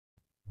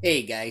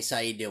Hey guys, how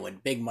you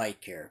doing? Big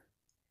Mike here.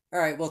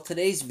 Alright, well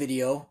today's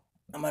video,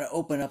 I'm going to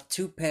open up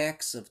 2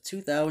 packs of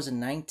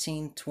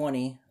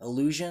 2019-20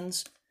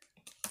 Illusions,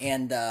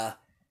 and I'm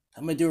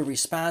going to do a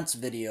response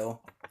video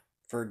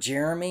for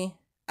Jeremy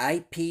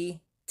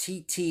IP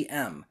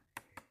TTM.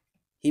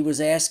 He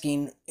was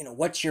asking,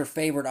 what's your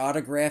favorite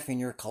autograph in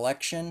your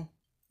collection?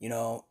 You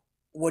know,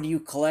 what do you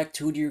collect?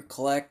 Who do you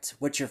collect?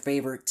 What's your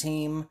favorite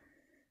team?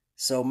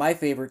 So my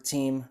favorite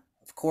team,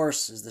 of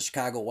course, is the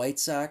Chicago White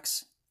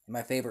Sox. And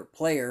my favorite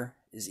player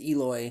is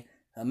Eloy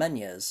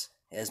Jimenez,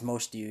 as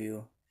most of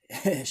you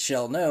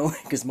shall know,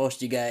 because most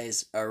of you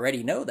guys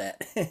already know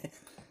that.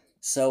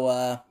 So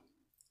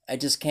I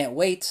just can't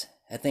wait.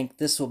 I think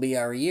this will be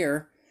our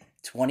year,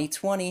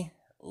 2020.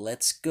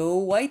 Let's go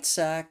White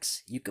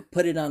Sox. You could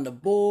put it on the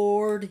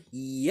board.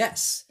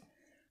 Yes.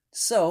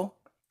 So,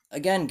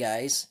 again,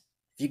 guys,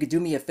 if you could do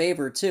me a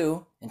favor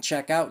too and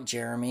check out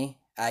Jeremy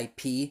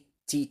IP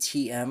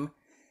TTM.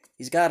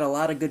 He's got a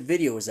lot of good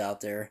videos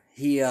out there.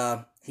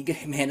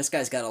 Man, this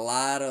guy's got a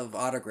lot of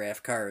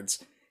autograph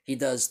cards. He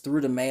does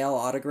through the mail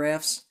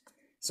autographs.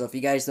 So if you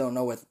guys don't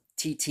know what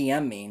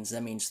TTM means,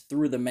 that means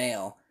through the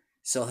mail.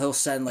 So he'll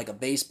send like a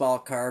baseball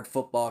card,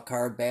 football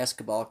card,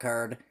 basketball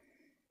card,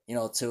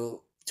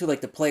 to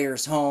like the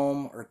player's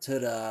home or to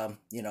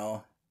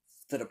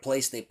the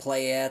place they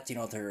play at,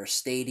 to their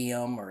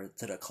stadium or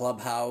to the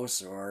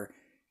clubhouse or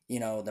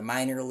the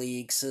minor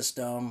league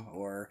system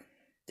or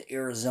the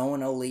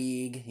Arizona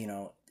League,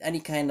 any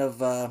kind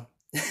of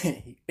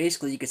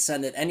basically you could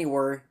send it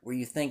anywhere where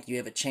you think you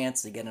have a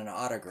chance to get an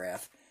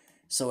autograph.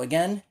 So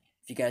again,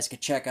 if you guys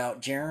could check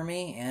out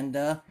Jeremy,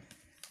 and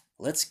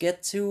let's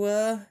get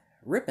to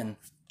ripping.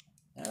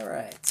 All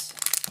right.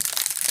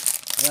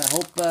 Well, I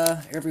hope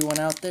everyone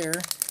out there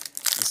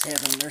is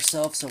having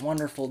themselves a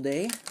wonderful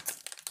day.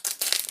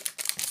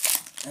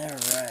 All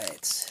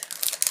right.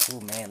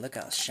 Oh man, look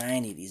how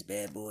shiny these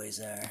bad boys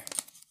are.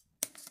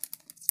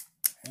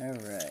 All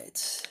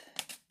right.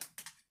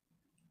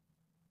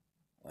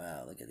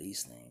 Wow, look at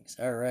these things.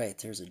 All right,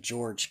 there's a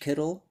George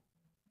Kittle.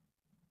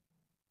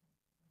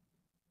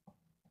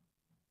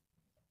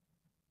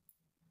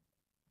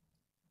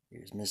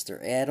 Here's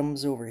Mr.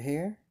 Adams over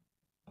here.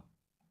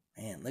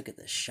 Man, look at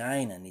the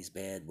shine on these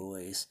bad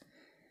boys.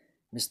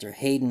 Mr.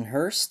 Hayden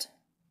Hurst.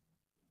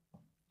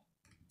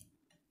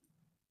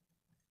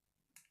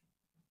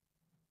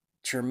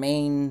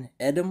 Tremaine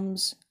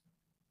Edams.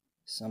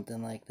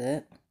 Something like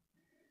that.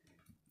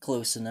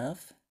 Close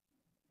enough.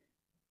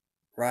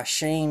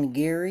 Rashane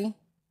Gary.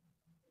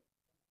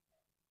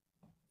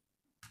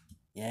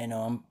 Yeah, I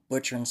know I'm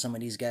butchering some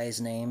of these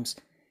guys' names.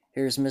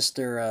 Here's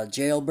Mr.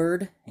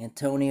 Jailbird,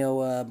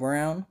 Antonio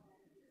Brown.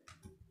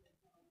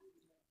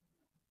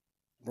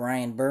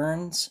 Brian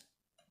Burns.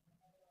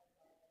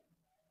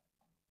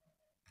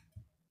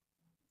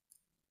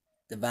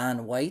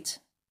 Devon White.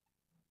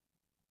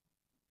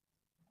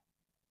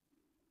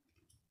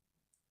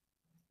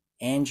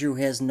 Andrew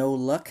has no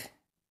luck.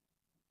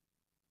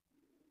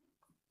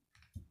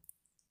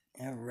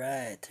 All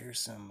right,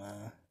 there's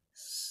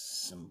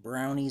some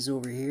brownies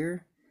over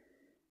here.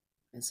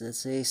 Does that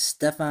say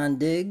Stefan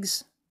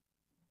Diggs?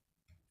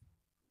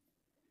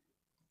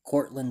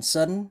 Cortland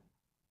Sutton.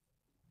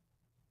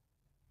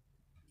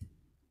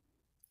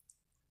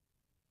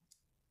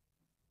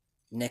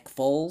 Nick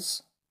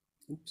Foles.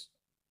 Oops.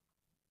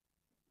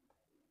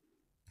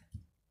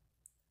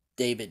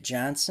 David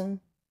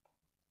Johnson.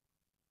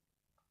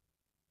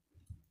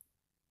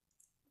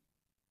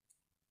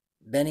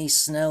 Benny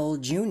Snell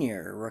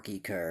Jr. rookie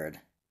card.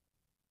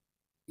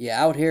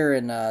 Yeah, out here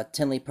in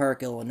Tinley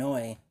Park,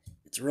 Illinois,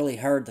 it's really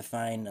hard to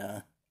find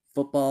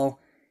football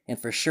and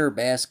for sure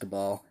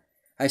basketball.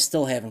 I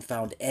still haven't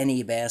found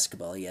any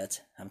basketball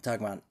yet. I'm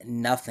talking about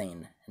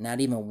nothing. Not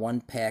even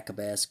 1 pack of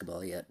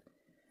basketball yet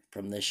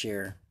from this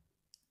year.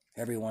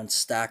 Everyone's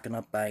stocking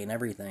up buying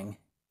everything.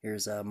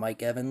 Here's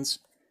Mike Evans.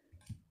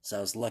 So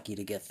I was lucky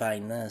to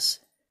find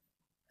this.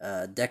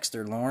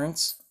 Dexter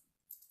Lawrence.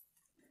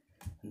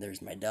 And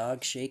there's my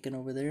dog shaking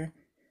over there.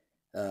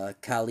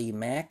 Kali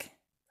Mack.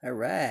 All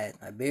right,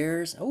 my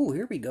Bears. Oh,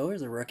 here we go.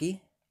 Here's a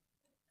rookie.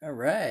 All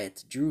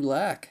right, Drew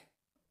Lock.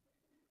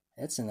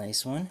 That's a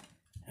nice one.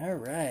 All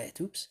right.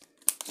 Oops.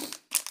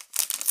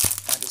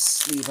 I'll just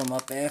sleeve them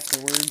up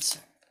afterwards,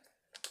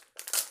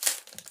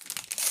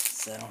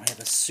 so I don't have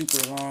a super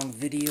long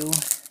video.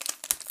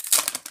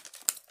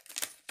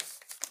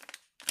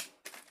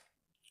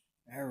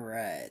 All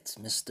right,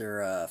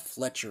 Mr.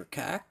 Fletcher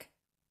Cox.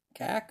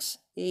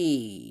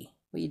 Hey,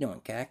 what you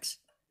doing, Cox?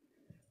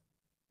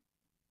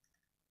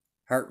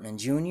 Hartman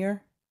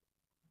Jr.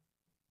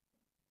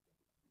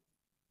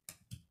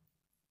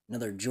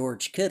 Another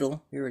George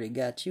Kittle. We already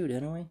got you,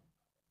 didn't we?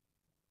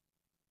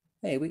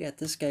 Hey, we got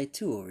this guy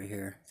too over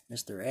here,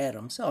 Mr.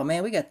 Adams. Oh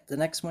man, we got the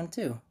next one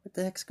too. What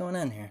the heck's going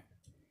on here?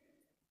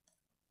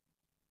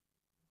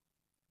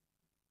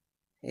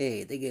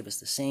 Hey, they gave us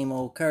the same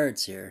old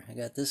cards here. I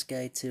got this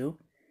guy too.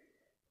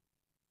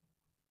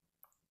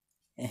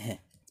 It's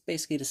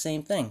basically the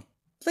same thing.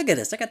 Look at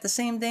this. I got the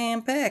same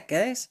damn pack,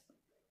 guys.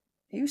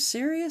 Are you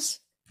serious?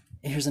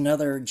 Here's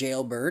another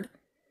jailbird.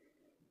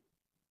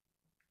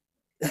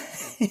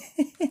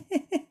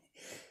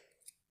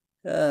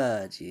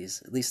 Ah,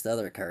 jeez. At least the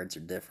other cards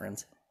are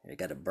different. I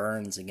got a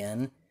Burns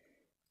again.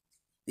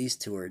 These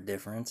two are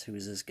different.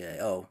 Who's this guy?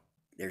 Oh,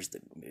 there's the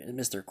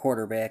Mr.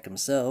 Quarterback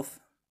himself.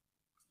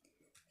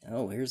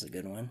 Oh, here's a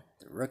good one.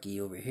 The rookie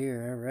over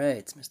here. All right,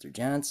 it's Mr.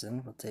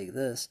 Johnson. We'll take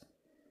this.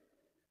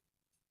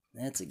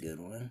 That's a good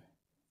one.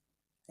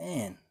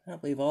 Man, I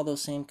don't believe all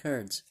those same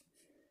cards.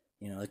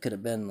 You know, it could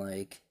have been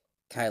like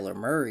Kyler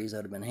Murray's.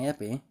 I'd have been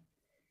happy.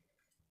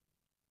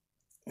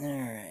 All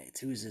right,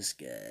 who's this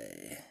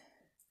guy?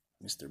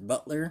 Mr.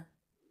 Butler.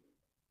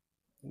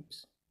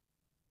 Oops.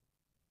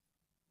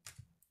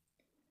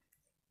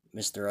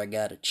 Mr. I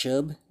Got a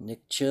Chubb,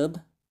 Nick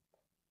Chubb.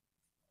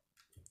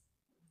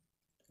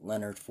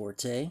 Leonard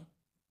Forte.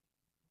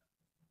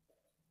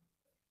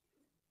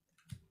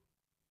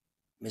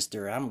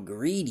 Mr. I'm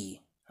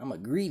Greedy. I'm a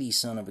greedy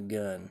son of a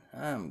gun.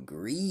 I'm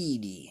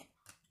greedy.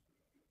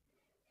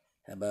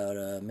 How about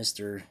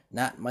Mr.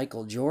 Not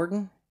Michael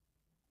Jordan?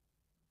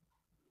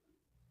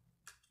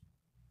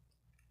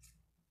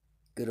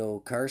 Good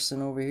old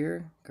Carson over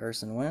here.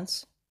 Carson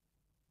Wentz.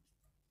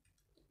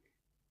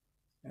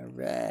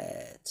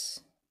 Alright.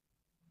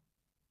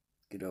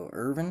 Good old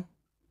Irvin.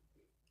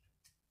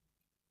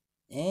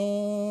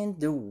 And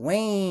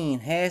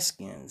Dwayne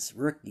Haskins.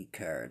 Rookie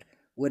card.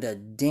 With a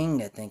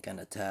ding, I think, on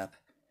the top.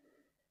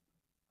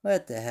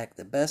 What the heck?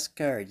 The best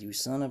card, you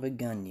son of a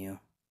gun, you.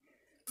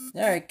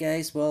 Alright,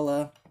 guys.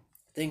 Well,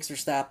 thanks for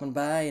stopping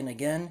by. And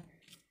again,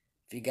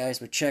 if you guys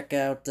would check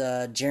out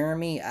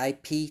Jeremy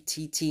IP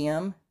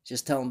TTM,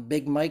 just tell him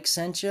Big Mike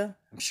sent you.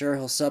 I'm sure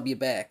he'll sub you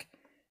back.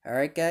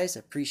 Alright, guys.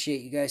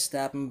 Appreciate you guys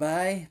stopping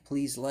by.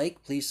 Please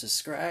like, please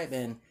subscribe,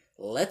 and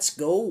let's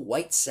go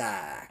White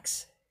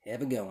Sox.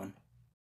 Have a good one.